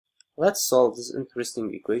Let's solve this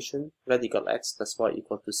interesting equation, radical x plus y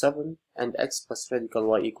equal to 7 and x plus radical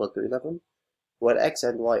y equal to 11, where x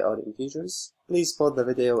and y are integers. Please pause the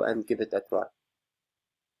video and give it a try.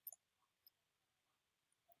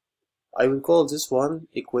 I will call this one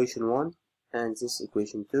equation 1 and this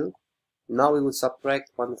equation 2. Now we will subtract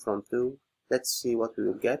 1 from 2. Let's see what we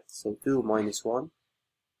will get. So 2 minus 1.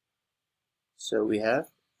 So we have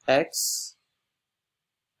x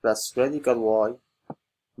plus radical y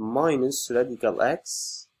minus radical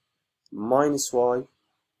x minus y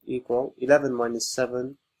equal 11 minus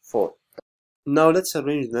 7, 4. Now let's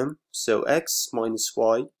arrange them. So x minus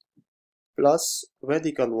y plus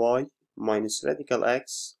radical y minus radical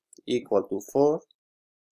x equal to 4.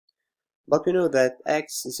 But we know that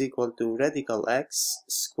x is equal to radical x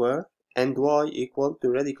square and y equal to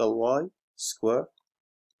radical y square.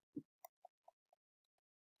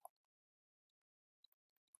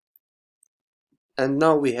 And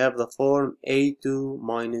now we have the form a2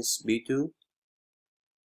 minus b2,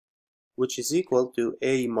 which is equal to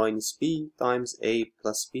a minus b times a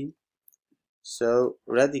plus b. So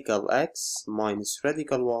radical x minus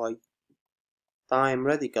radical y times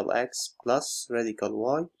radical x plus radical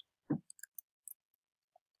y.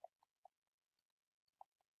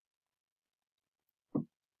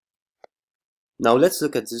 Now let's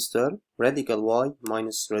look at this term, radical y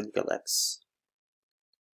minus radical x.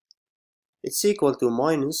 It's equal to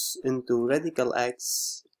minus into radical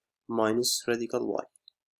x minus radical y.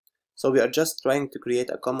 So we are just trying to create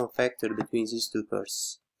a common factor between these two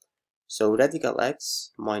pairs. So radical x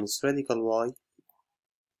minus radical y,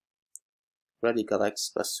 radical x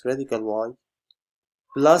plus radical y,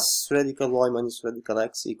 plus radical y minus radical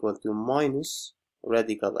x equal to minus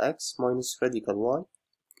radical x minus radical y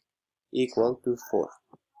equal to 4.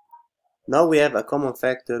 Now we have a common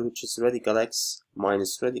factor, which is radical x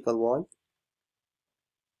minus radical y.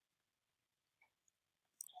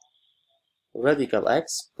 Radical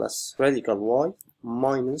x plus radical y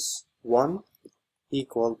minus 1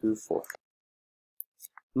 equal to 4.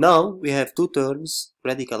 Now we have two terms,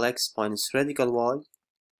 radical x minus radical y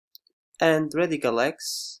and radical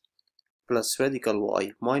x plus radical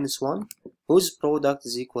y minus 1, whose product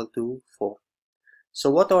is equal to 4. So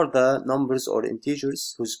what are the numbers or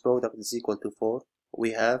integers whose product is equal to 4?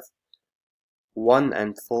 We have 1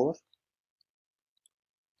 and 4,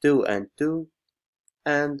 2 and 2,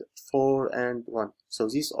 and 4 and 1. So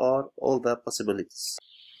these are all the possibilities.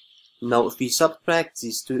 Now if we subtract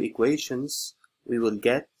these two equations, we will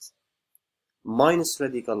get minus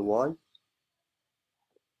radical y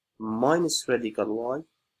minus radical y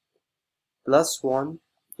plus 1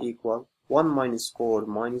 equal 1 minus 4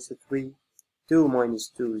 minus 3, 2 minus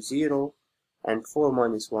 2, 0, and 4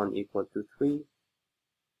 minus 1 equal to 3.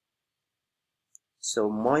 So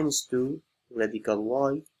minus 2 radical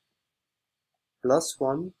y plus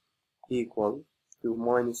 1 equal to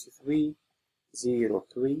minus 3, 0,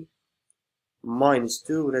 3, minus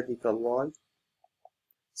 2 radical y,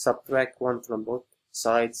 subtract 1 from both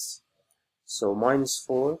sides, so minus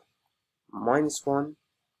 4, minus 1,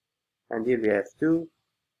 and here we have 2.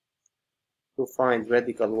 To find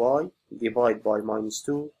radical y, divide by minus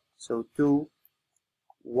 2, so 2,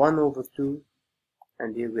 1 over 2,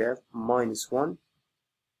 and here we have minus 1.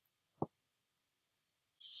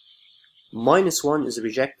 Minus 1 is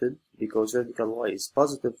rejected because radical y is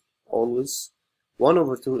positive always. 1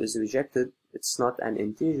 over 2 is rejected, it's not an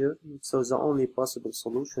integer, so the only possible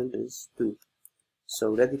solution is 2.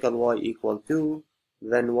 So radical y equal 2,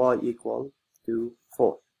 then y equal to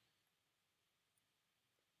 4.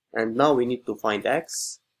 And now we need to find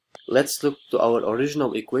x. Let's look to our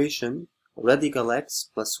original equation, radical x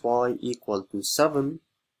plus y equal to 7.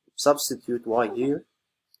 Substitute y here.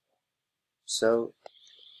 So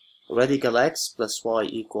radical x plus y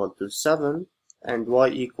equal to 7 and y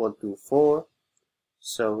equal to 4.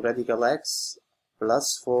 So radical x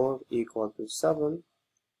plus 4 equal to 7,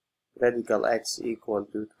 radical x equal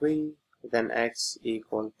to 3, then x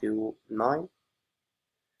equal to 9.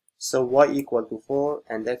 So y equal to 4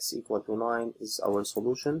 and x equal to 9 is our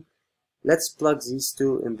solution. Let's plug these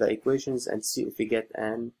two in the equations and see if we get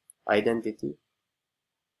an identity.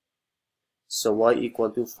 So y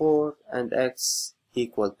equal to 4 and x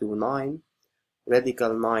equal to 9,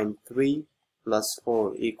 radical 9, 3, plus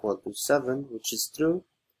 4 equal to 7, which is true,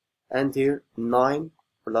 and here 9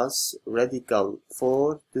 plus radical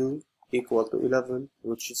 4, 2 equal to 11,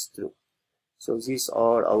 which is true. So these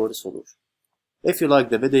are our solutions. If you like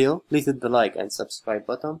the video, please hit the like and subscribe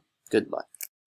button. Goodbye.